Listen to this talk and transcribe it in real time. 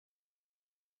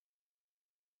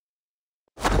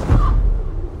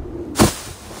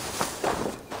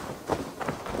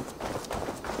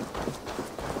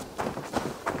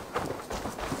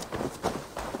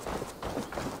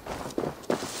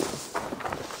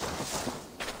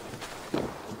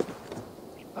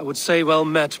I would say well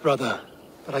met, brother,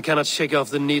 but I cannot shake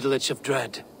off the needle itch of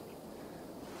dread.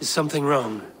 Is something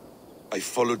wrong? I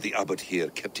followed the abbot here,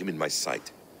 kept him in my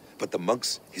sight. But the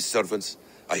monks, his servants,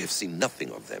 I have seen nothing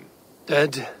of them.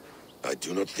 Dead? I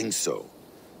do not think so.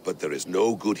 But there is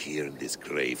no good here in this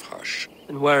grave hush.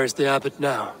 And where is the abbot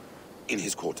now? In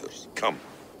his quarters. Come,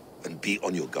 and be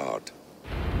on your guard.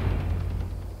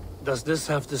 Does this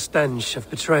have the stench of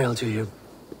betrayal to you?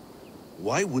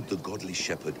 Why would the godly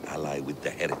shepherd ally with the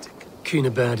heretic?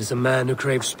 Cunibert is a man who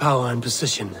craves power and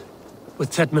position. With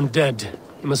Tedman dead,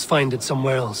 he must find it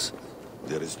somewhere else.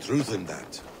 There is truth in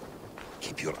that.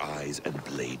 Keep your eyes and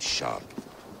blade sharp.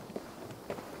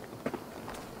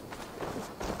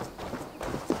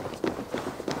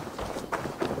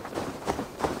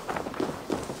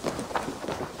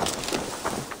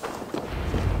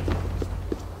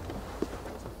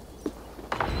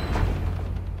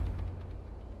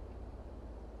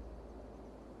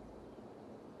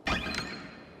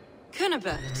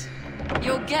 Cunibert,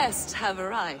 your guests have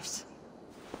arrived.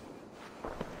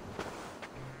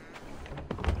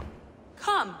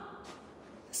 Come.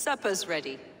 Supper's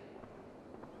ready.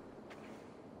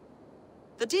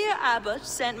 The dear abbot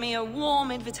sent me a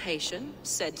warm invitation,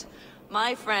 said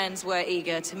my friends were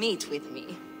eager to meet with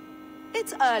me.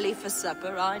 It's early for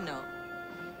supper, I know.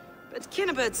 But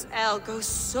Cunibert's ale goes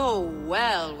so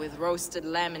well with roasted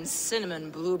lamb and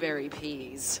cinnamon blueberry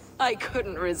peas. I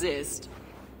couldn't resist.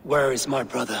 Where is my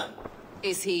brother?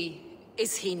 Is he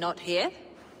not here?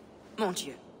 Mon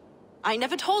Dieu. I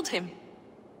never told him.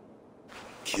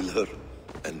 Kill her,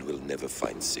 and we'll never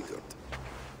find Sigurd.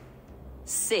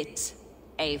 Sit,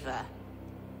 Eivor.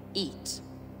 Eat.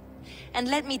 And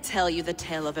let me tell you the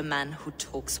tale of a man who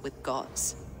talks with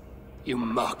gods. You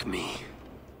mock me.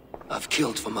 I've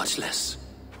killed for much less.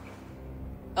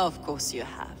 Of course you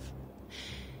have.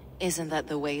 Isn't that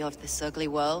the way of this ugly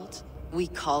world? We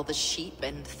cull the sheep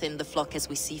and thin the flock as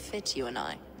we see fit, you and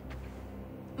I.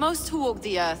 Most who walk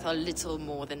the earth are little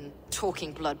more than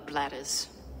talking blood bladders,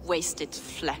 wasted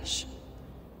flesh.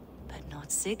 But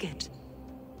not Sigurd.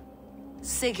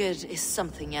 Sigurd is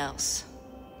something else.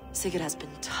 Sigurd has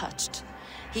been touched.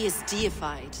 He is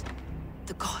deified.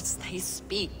 The gods, they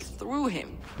speak through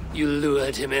him. You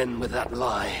lured him in with that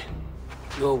lie.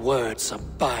 Your words are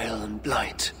bile and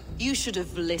blight. You should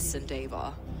have listened,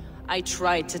 Eivor. I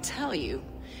tried to tell you.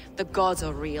 The gods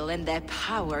are real and their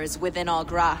power is within our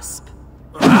grasp.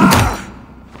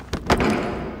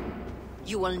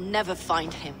 You will never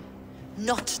find him.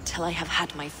 Not till I have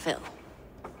had my fill.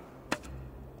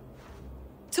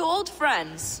 To old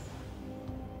friends.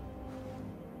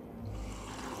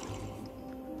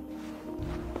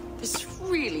 This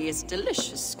really is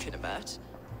delicious, Cunibert.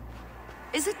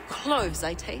 Is it cloves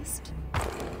I taste?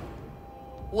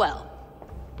 Well,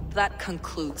 that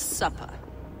concludes supper.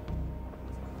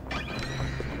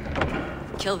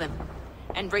 Kill them,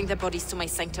 and bring their bodies to my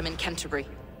sanctum in Canterbury.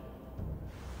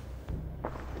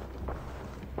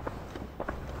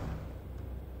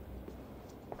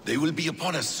 They will be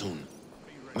upon us soon.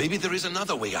 Maybe there is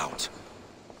another way out.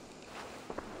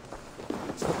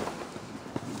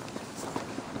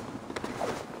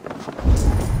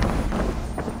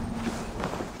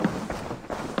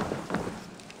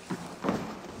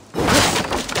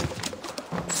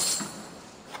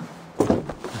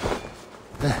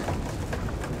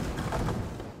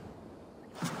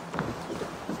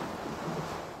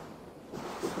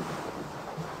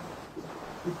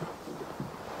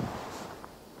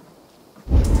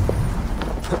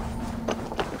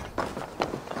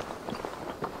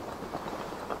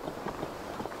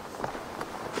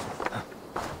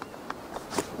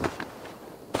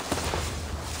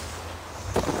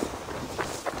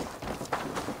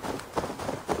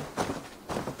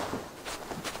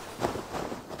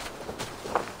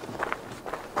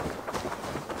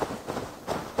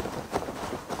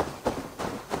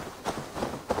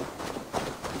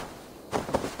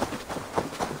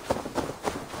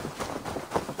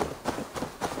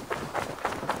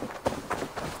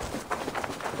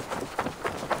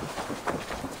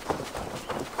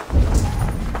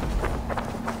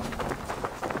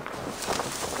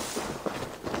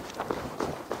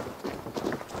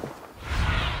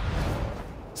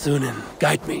 Sunan,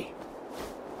 guide me.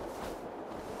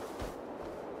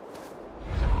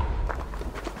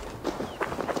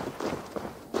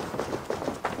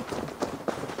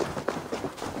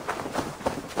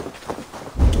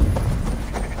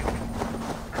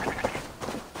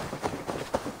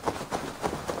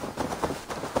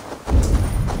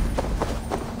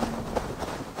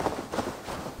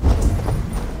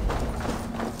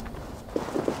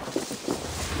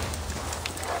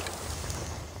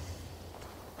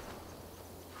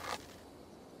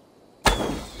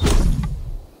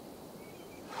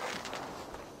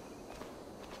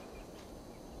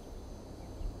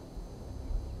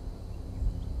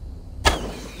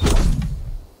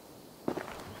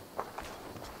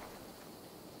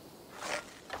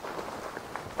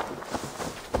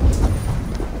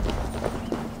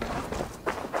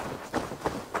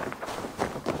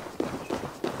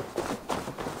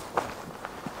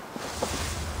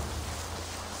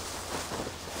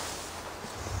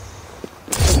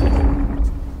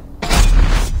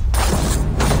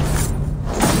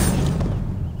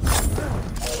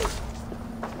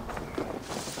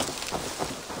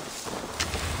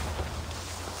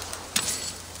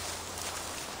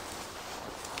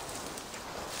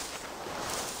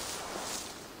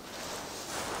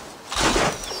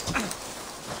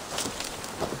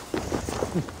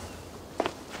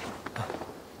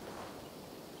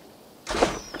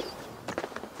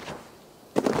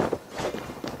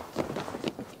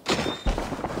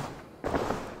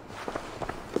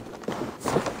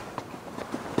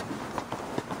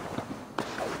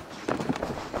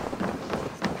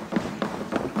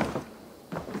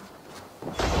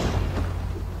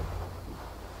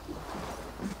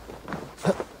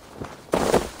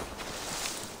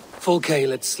 Fulke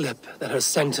let slip that her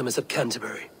sanctum is at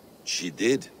Canterbury. She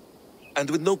did. And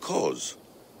with no cause.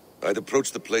 I'd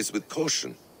approach the place with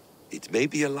caution. It may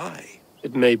be a lie.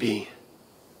 It may be,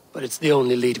 but it's the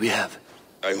only lead we have.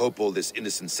 I hope all this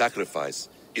innocent sacrifice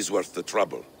is worth the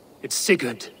trouble. It's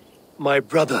Sigurd, my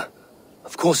brother.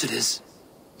 Of course it is.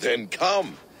 Then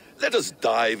come, let us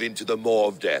dive into the maw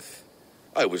of death.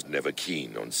 I was never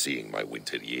keen on seeing my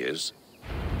winter years.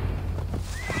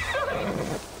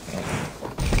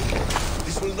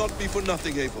 This will not be for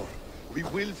nothing, Eivor. We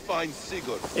will find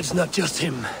Sigurd. It's not just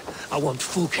him. I want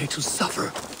Fulke to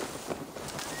suffer.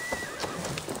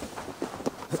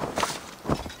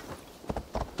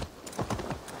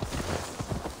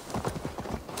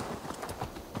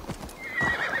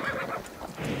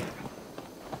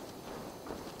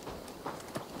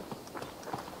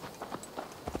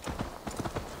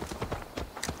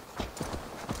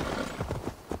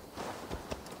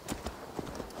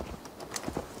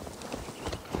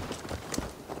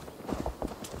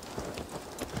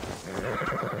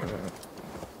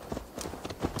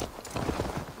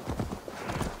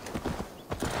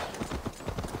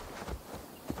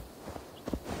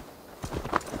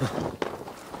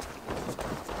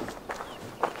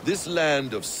 This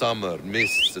land of summer,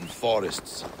 mists and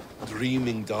forests,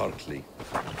 dreaming darkly.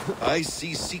 I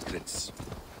see secrets,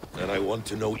 and I want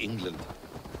to know England.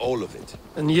 All of it.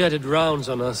 And yet it rounds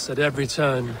on us at every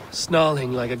turn,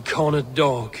 snarling like a cornered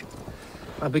dog.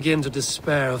 I begin to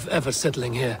despair of ever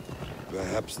settling here.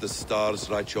 Perhaps the stars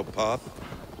write your path,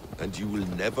 and you will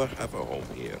never have a home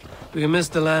here. Do you miss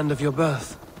the land of your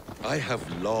birth? I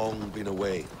have long been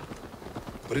away,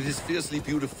 but it is fiercely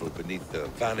beautiful beneath the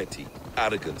vanity,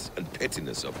 arrogance, and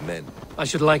pettiness of men. I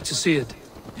should like to see it.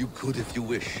 You could if you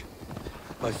wish.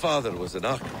 My father was an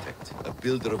architect, a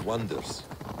builder of wonders.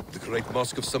 The great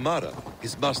Mosque of Samarra,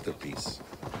 his masterpiece.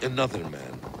 Another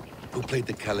man, who played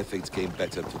the Caliphate's game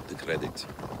better, took the credit.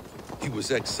 He was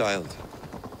exiled,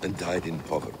 and died in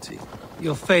poverty.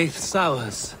 Your faith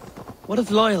sours. What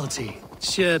of loyalty?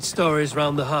 Shared stories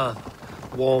round the hearth.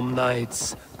 Warm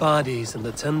nights, parties, and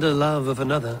the tender love of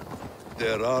another.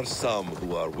 There are some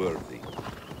who are worthy.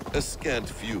 A scant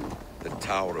few that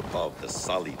tower above the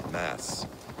sullied mass.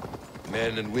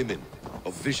 Men and women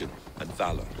of vision and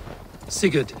valor.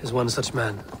 Sigurd is one such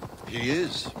man. He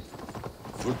is.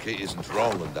 Fulke isn't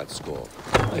wrong on that score.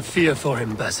 I fear for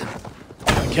him, Basim.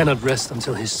 I cannot rest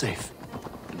until he's safe.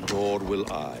 Nor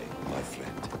will I, my friend.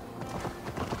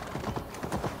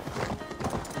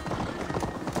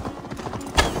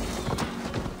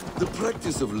 The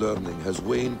practice of learning has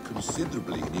waned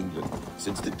considerably in England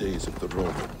since the days of the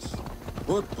Romans.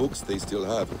 What books they still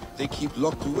have, they keep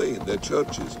locked away in their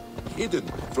churches, hidden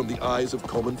from the eyes of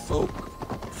common folk.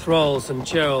 Thralls and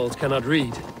Geralds cannot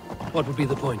read. What would be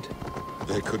the point?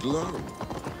 They could learn.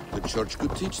 The church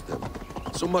could teach them.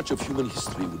 So much of human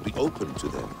history would be open to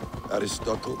them.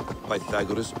 Aristotle,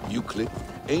 Pythagoras, Euclid,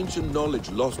 ancient knowledge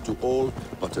lost to all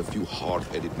but a few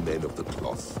hard-headed men of the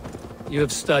cloth. You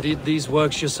have studied these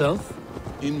works yourself?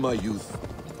 In my youth,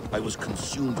 I was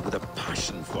consumed with a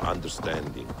passion for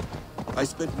understanding. I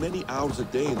spent many hours a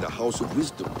day in the House of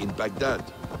Wisdom in Baghdad.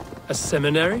 A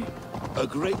seminary? A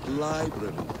great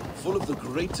library, full of the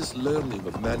greatest learning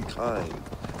of mankind.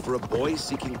 For a boy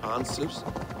seeking answers,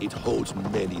 it holds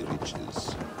many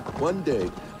riches. One day,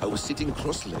 I was sitting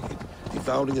cross-legged,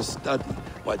 devouring a study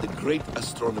by the great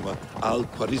astronomer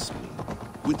Al-Khwarizmi.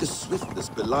 With the swiftness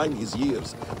belying his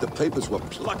years, the papers were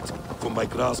plucked from my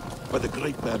grasp by the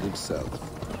great man himself.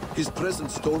 His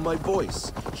presence stole my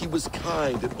voice. He was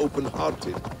kind and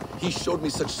open-hearted. He showed me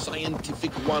such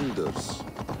scientific wonders.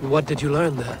 What did you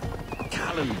learn there?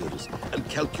 Calendars and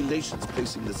calculations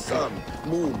placing the sun,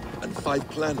 moon, and 5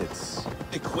 planets.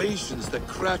 Equations that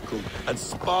crackled and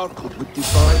sparkled with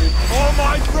divine... Oh,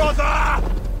 my brother!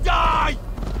 Die!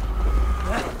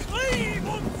 Cleave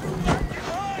unto that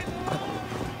divine!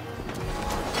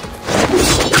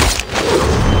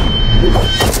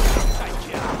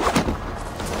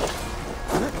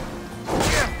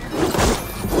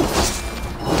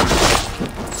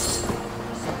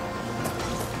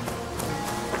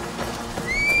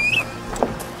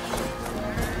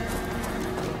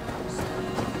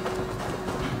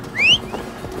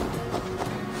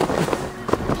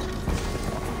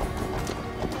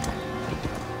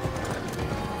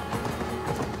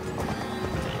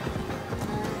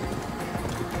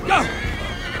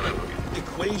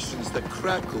 creations that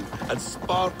crackled and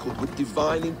sparkled with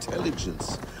divine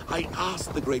intelligence. I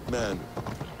asked the great man,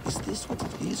 is this what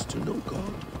it is to know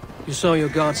God? You saw your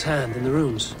god's hand in the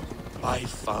runes. I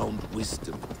found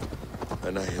wisdom,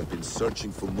 and I have been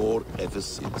searching for more ever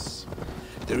since.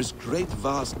 There is great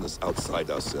vastness outside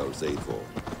ourselves, Eivor.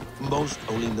 Most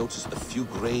only notice a few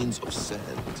grains of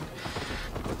sand.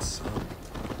 But some,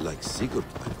 like Sigurd,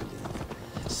 I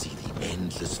believe, see the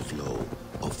endless flow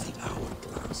of the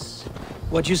hourglass.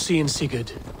 What you see in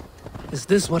Sigurd, is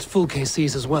this what Fulke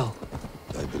sees as well?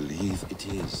 I believe it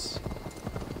is.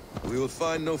 We will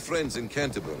find no friends in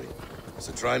Canterbury,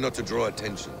 so try not to draw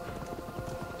attention.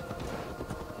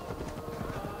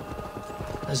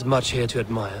 There's much here to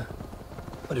admire,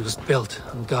 but it was built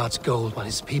on God's gold while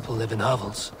his people live in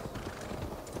hovels.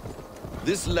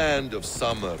 This land of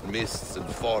summer, mists and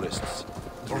forests,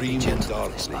 dreaming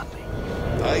darkly.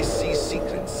 I see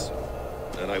secrets,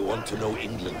 and I want to know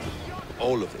England,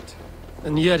 all of it.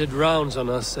 And yet it rounds on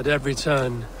us at every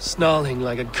turn, snarling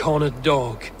like a cornered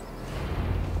dog.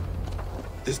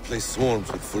 This place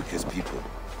swarms with Fulke's people.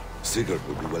 Sigurd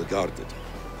will be well guarded.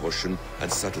 Caution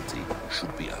and subtlety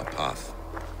should be our path.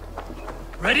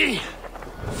 Ready?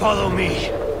 Follow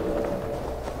me.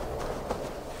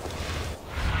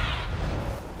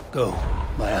 Go,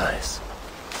 my eyes.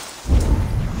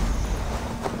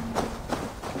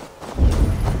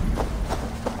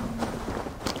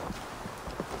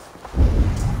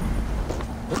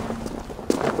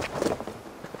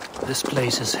 This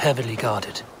place is heavily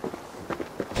guarded.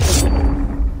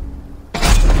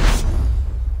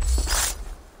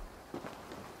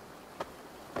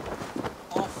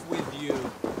 Off with you.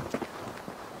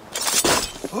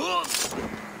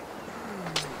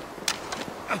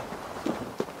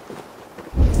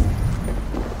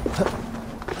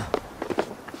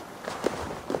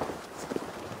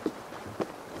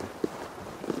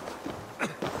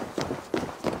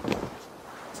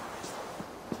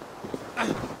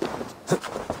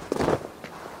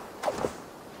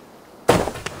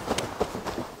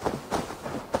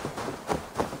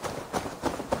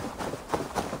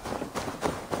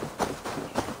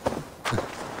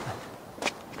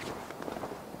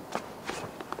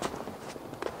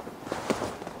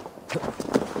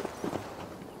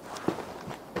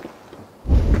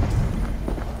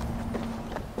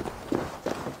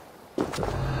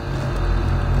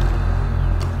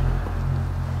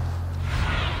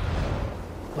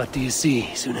 What do you see,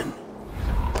 Sunan?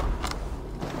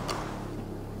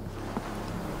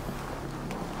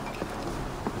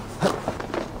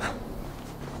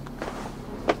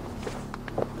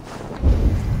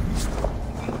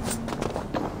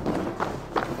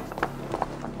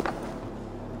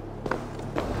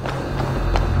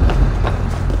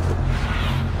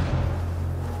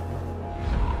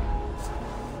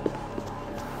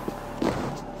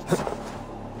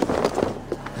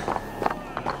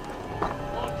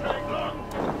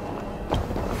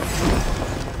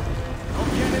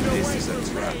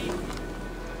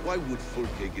 Why would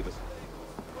Fulke give us...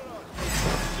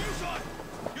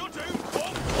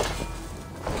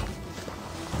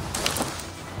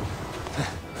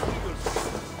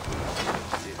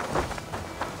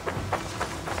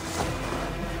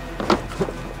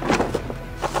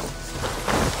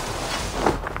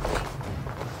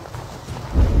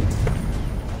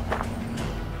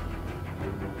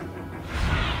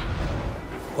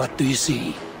 What do you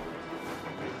see?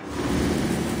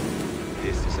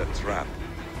 This is a trap.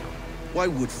 Why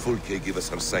would Fulke give us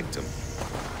her sanctum?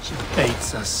 She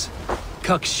baits us.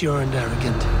 Cocksure and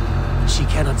arrogant. She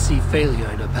cannot see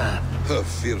failure in her path. Her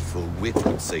fearful wit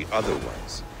would say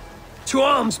otherwise. To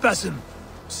arms, Basim!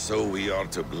 So we are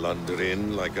to blunder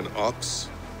in like an ox?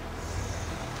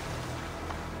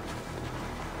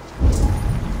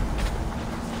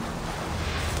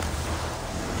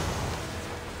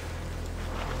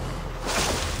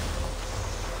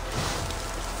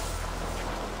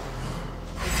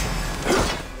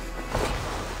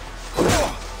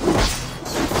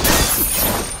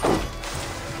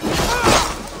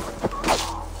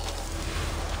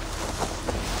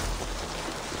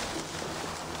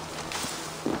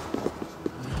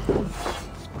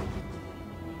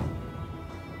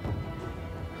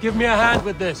 Give me a hand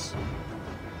with this.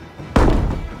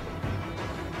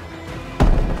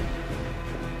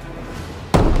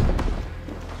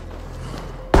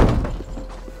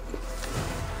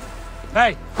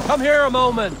 Hey, come here a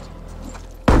moment.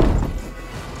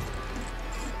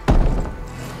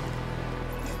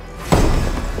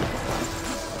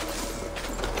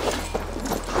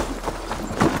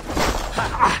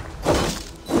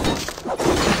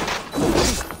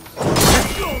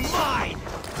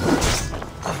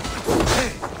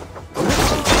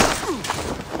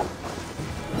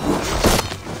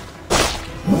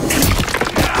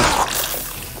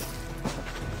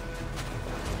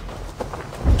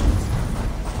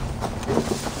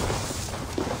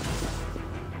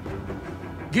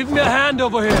 Give me a hand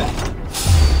over here!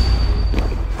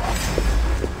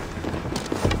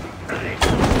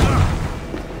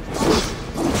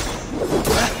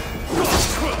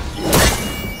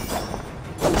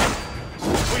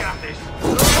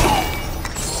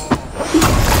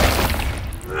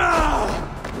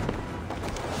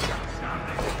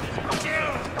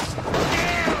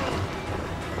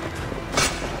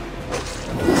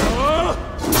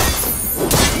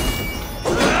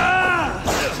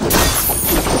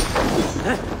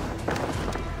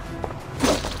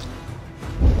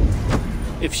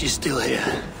 If she's still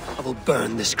here, I will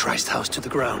burn this Christ house to the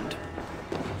ground.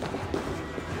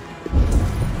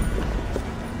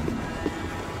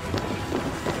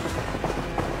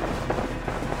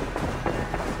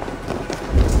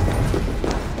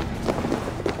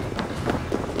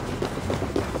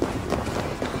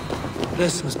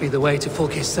 This must be the way to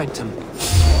Fulke's sanctum.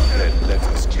 Then let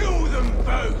us kill them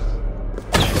both!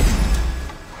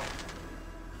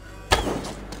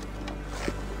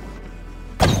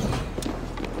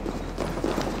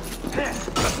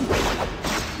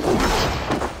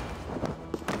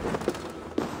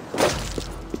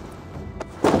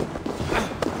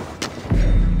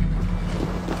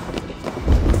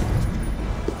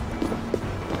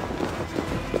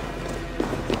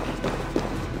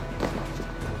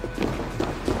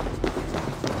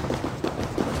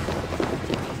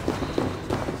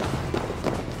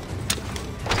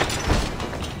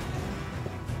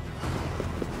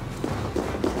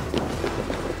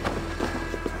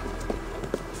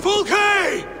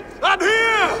 Fulke! I'm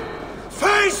here!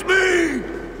 Face me!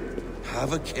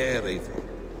 Have a care, Eivor.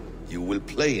 You will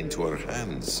play into our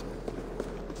hands.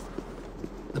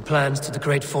 The plans to the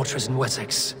great fortress in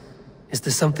Wessex. Is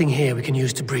there something here we can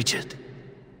use to breach it?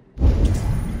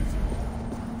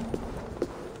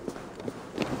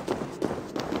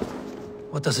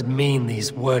 What does it mean,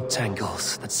 these word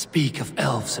tangles that speak of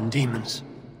elves and demons?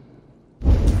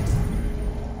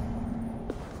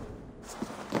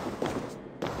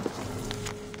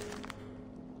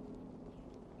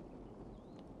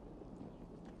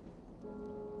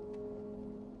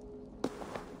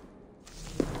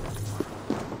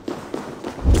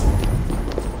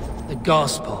 The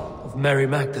Gospel of Mary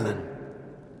Magdalene.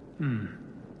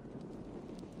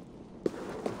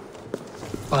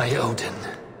 By Odin,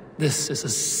 this is a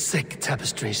sick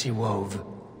tapestry she wove.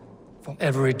 For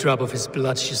every drop of his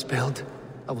blood she spilled,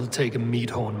 I will take a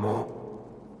meat horn more.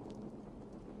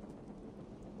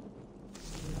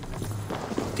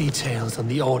 Details on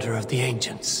the Order of the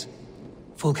Ancients.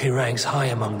 Fulke ranks high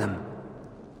among them,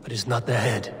 but is not their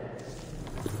head.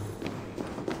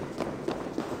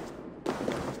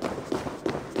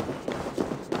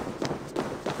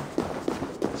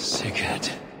 Sigurd.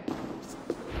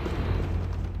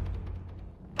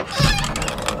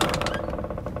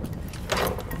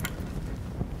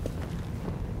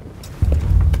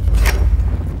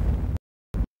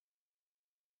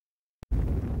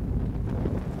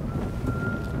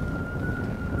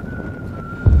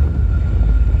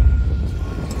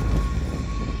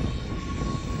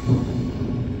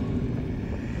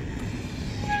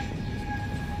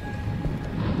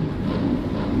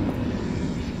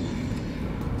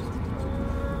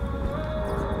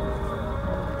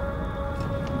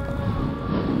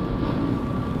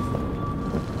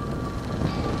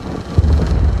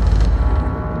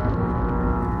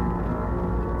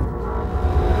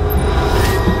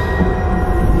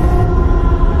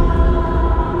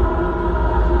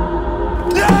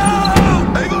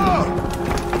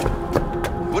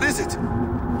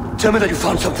 Tell me that you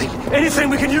found something.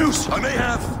 Anything we can use! I may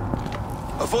have.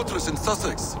 A fortress in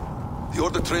Sussex. The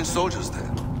Order trained soldiers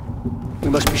there. We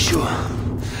must be sure.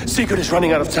 Sigurd is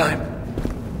running out of time.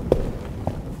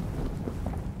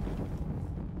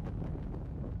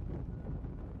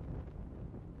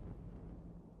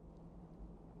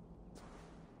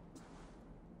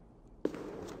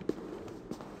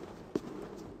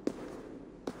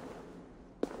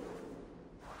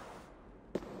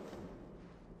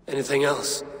 Anything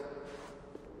else?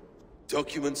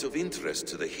 Documents of interest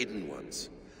to the Hidden Ones.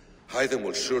 Hythen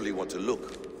will surely want to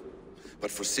look.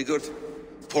 But for Sigurd,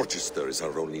 Porchester is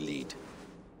our only lead.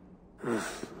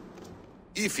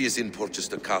 If he is in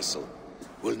Porchester Castle,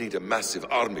 we'll need a massive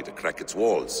army to crack its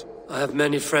walls. I have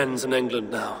many friends in England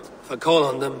now. If I call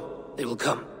on them, they will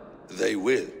come. They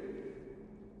will.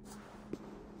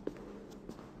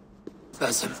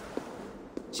 Basim.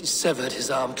 She severed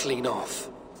his arm clean off.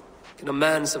 Can a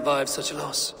man survive such a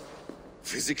loss?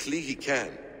 Physically, he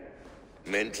can.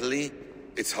 Mentally,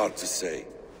 it's hard to say.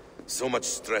 So much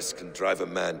stress can drive a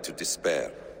man to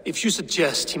despair. If you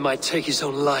suggest he might take his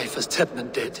own life as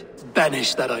Tepman did,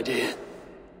 banish that idea.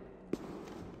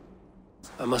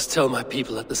 I must tell my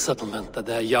people at the settlement that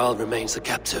their Jarl remains a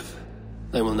captive.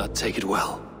 They will not take it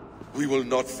well. We will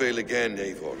not fail again,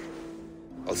 Eivor.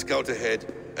 I'll scout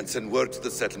ahead and send word to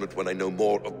the settlement when I know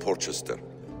more of Porchester.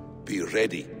 Be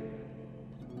ready.